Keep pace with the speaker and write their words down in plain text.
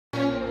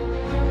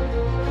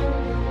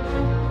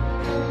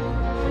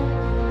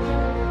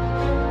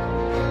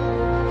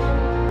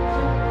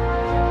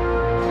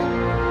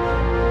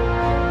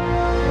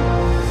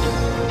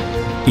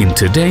In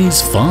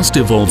today's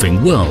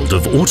fast-evolving world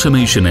of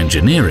automation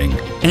engineering,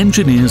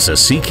 engineers are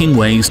seeking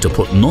ways to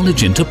put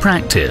knowledge into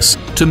practice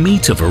to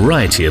meet a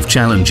variety of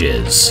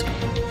challenges.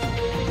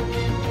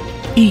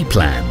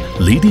 EPLAN,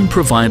 leading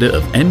provider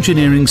of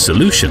engineering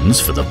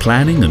solutions for the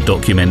planning and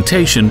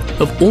documentation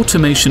of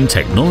automation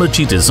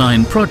technology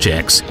design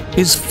projects,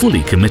 is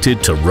fully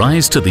committed to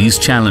rise to these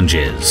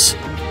challenges.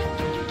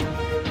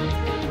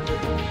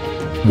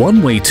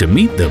 One way to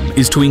meet them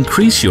is to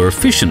increase your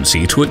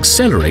efficiency to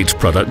accelerate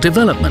product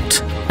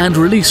development and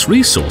release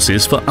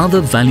resources for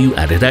other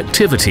value-added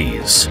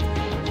activities.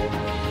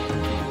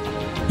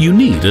 You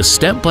need a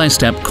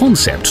step-by-step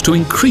concept to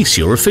increase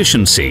your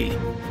efficiency.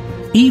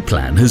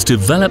 EPLAN has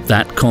developed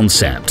that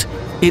concept.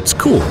 It's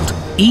called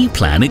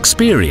EPLAN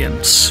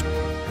Experience.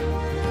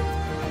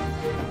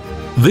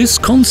 This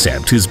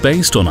concept is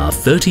based on our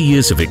 30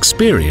 years of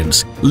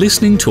experience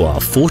listening to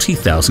our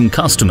 40,000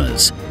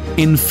 customers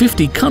in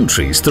 50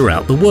 countries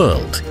throughout the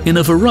world in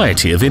a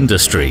variety of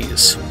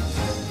industries.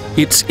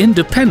 It's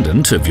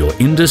independent of your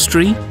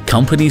industry,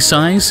 company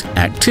size,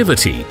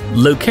 activity,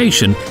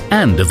 location,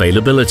 and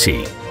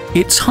availability.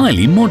 It's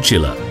highly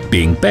modular,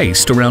 being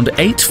based around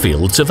 8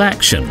 fields of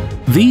action.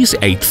 These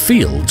 8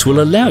 fields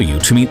will allow you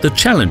to meet the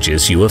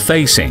challenges you are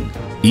facing.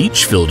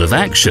 Each field of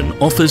action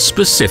offers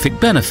specific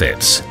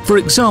benefits, for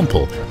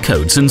example,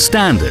 codes and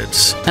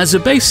standards. As a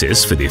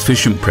basis for the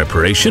efficient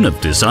preparation of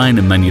design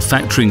and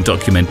manufacturing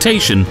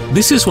documentation,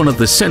 this is one of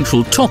the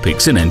central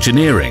topics in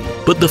engineering.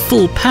 But the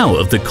full power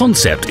of the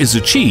concept is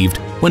achieved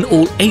when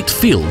all 8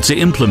 fields are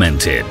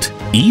implemented.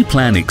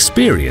 EPLAN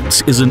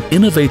Experience is an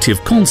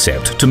innovative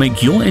concept to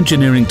make your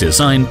engineering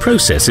design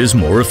processes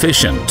more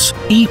efficient.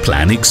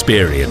 EPLAN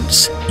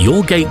Experience,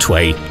 your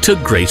gateway to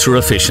greater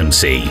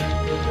efficiency.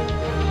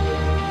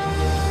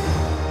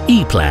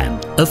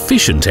 EPLAN,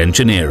 Efficient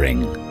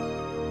Engineering.